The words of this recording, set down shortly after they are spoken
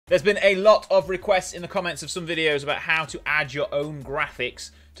There's been a lot of requests in the comments of some videos about how to add your own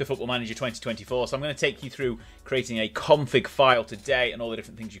graphics to Football Manager 2024. So I'm going to take you through creating a config file today and all the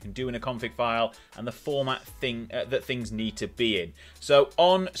different things you can do in a config file and the format that things need to be in. So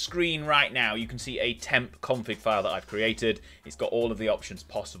on screen right now, you can see a temp config file that I've created. It's got all of the options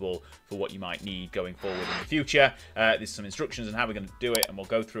possible for what you might need going forward in the future. There's some instructions on how we're going to do it, and we'll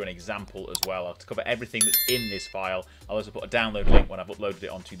go through an example as well. I'll cover everything that's in this file. I'll also put a download link when I've uploaded it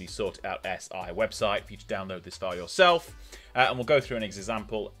onto the sortitoutsi website for you to download this file yourself. And we'll go through an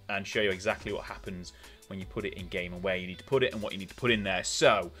example and show you exactly what happens when you put it in game and where you need to put it and what you need to put in there.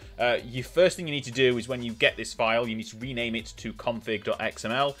 So, your first thing you need to do is when you get this file, you need to rename it to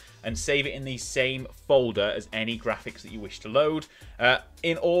config.xml and save it in the same folder as any graphics that you wish to load.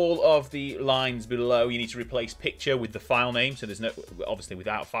 In all of the lines below, you need to replace picture with the file name, so there's no, obviously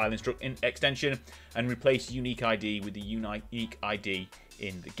without file extension, and replace unique ID with the unique ID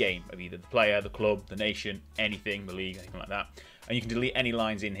in the game of either the player, the club, the nation, anything, the league, anything like that. And you can delete any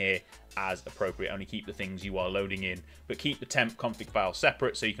lines in here as appropriate. Only keep the things you are loading in, but keep the temp config file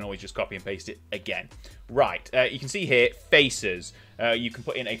separate so you can always just copy and paste it again. Right, you can see here faces. You can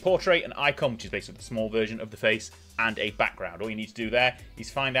put in a portrait, an icon, which is basically the small version of the face, and a background. All you need to do there is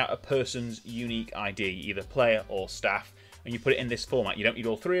find out a person's unique ID, either player or staff, and you put it in this format. You don't need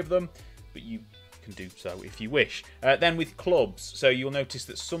all three of them, but you can do so if you wish. Then with clubs, so you'll notice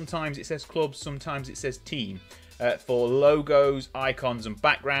that sometimes it says clubs, sometimes it says team. For logos, icons and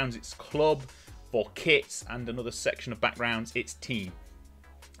backgrounds, it's club. For kits and another section of backgrounds, it's team.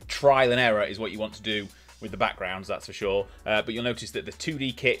 Trial and error is what you want to do with the backgrounds, that's for sure. But you'll notice that the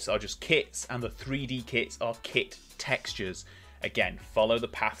 2D kits are just kits and the 3D kits are kit textures. Again, follow the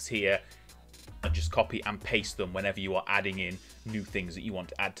paths here and just copy and paste them whenever you are adding in new things that you want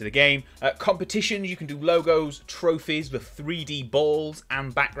to add to the game. Competitions, you can do logos, trophies with 3D balls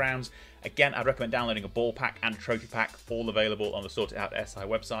and backgrounds. Again, I'd recommend downloading a ball pack and a trophy pack, all available on the sortitoutsi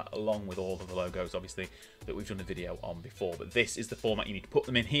website, along with all of the logos, obviously, that we've done a video on before. But this is the format you need to put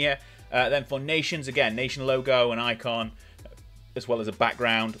them in here. Then for nations, again, nation logo, an icon, as well as a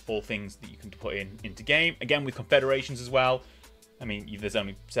background, all things that you can put into game. Again, with confederations as well. I mean, there's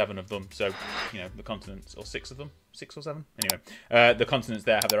only 7 of them, so, you know, the continents, or 6 of them, 6 or 7? Anyway, the continents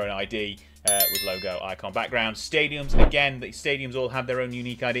there have their own ID with logo, icon, background. Stadiums, again, the stadiums all have their own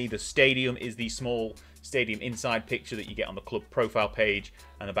unique ID. The stadium is the small stadium inside picture that you get on the club profile page,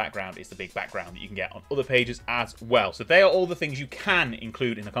 and the background is the big background that you can get on other pages as well. So they are all the things you can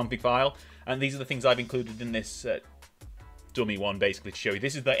include in the config file, and these are the things I've included in this dummy one, basically, to show you.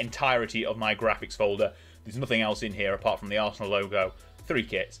 This is the entirety of my graphics folder. There's nothing else in here apart from the Arsenal logo, 3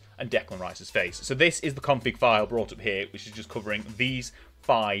 kits, and Declan Rice's face. So this is the config file brought up here, which is just covering these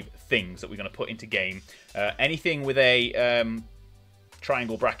 5 things that we're going to put into game. Anything with a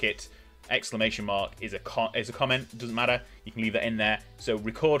triangle bracket, exclamation mark is a comment, doesn't matter. You can leave that in there. So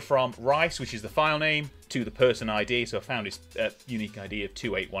record from Rice, which is the file name, to the person ID. So I found his unique ID of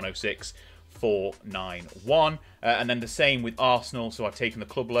 28106.491, and then the same with Arsenal. So I've taken the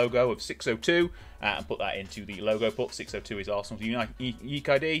club logo of 602 and put that into the logo put. 602 is Arsenal's unique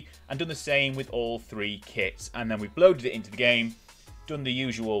ID, and done the same with all 3 kits. And then we've loaded it into the game, done the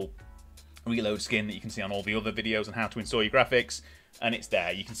usual reload skin that you can see on all the other videos on how to install your graphics, and it's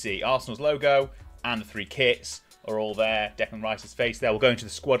there. You can see Arsenal's logo and the 3 kits are all there. Declan Rice's face there. We'll go into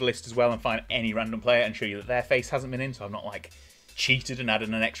the squad list as well and find any random player and show you that their face hasn't been in, so I'm not like cheated and added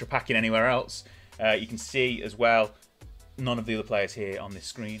an extra pack in anywhere else. You can see as well, none of the other players here on this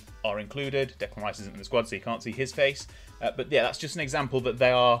screen are included. Declan Rice isn't in the squad, so you can't see his face. But yeah, that's just an example that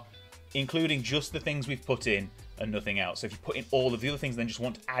they are including just the things we've put in and nothing else. So if you put in all of the other things, then just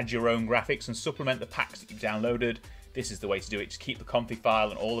want to add your own graphics and supplement the packs that you've downloaded, this is the way to do it. Just keep the config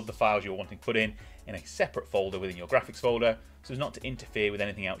file and all of the files you're wanting to put in a separate folder within your graphics folder, so as not to interfere with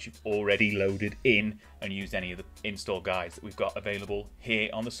anything else you've already loaded in, and use any of the install guides that we've got available here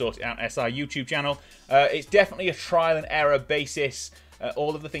on the Sort It Out SI YouTube channel. It's definitely a trial and error basis.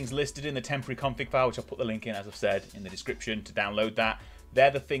 All of the things listed in the temporary config file, which I'll put the link in, as I've said, in the description to download that.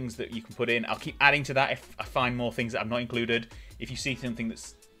 They're the things that you can put in. I'll keep adding to that if I find more things that I've not included. If you see something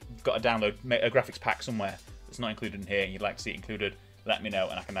that's got a download, a graphics pack somewhere that's not included in here and you'd like to see it included, let me know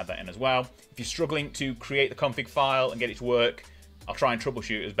and I can add that in as well. If you're struggling to create the config file and get it to work, I'll try and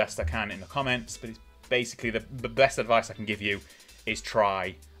troubleshoot as best I can in the comments, but it's basically the best advice I can give you is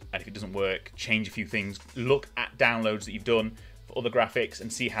try, and if it doesn't work, change a few things. Look at downloads that you've done for other graphics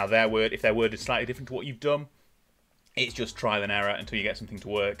and see how their word, if their word is slightly different to what you've done. It's just trial and error until you get something to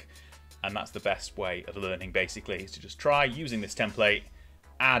work, and that's the best way of learning, basically, is to just try using this template,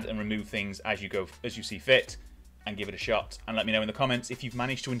 add and remove things as you go, as you see fit, and give it a shot. And let me know in the comments if you've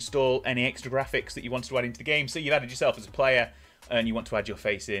managed to install any extra graphics that you wanted to add into the game. So you've added yourself as a player and you want to add your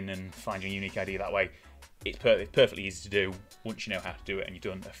face in and find your unique ID that way. It's perfectly easy to do once you know how to do it and you've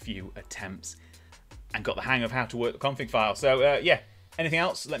done a few attempts and got the hang of how to work the config file. So yeah, anything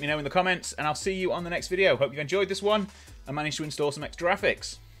else, let me know in the comments, and I'll see you on the next video. Hope you've enjoyed this one and managed to install some extra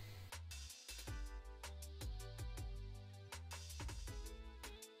graphics.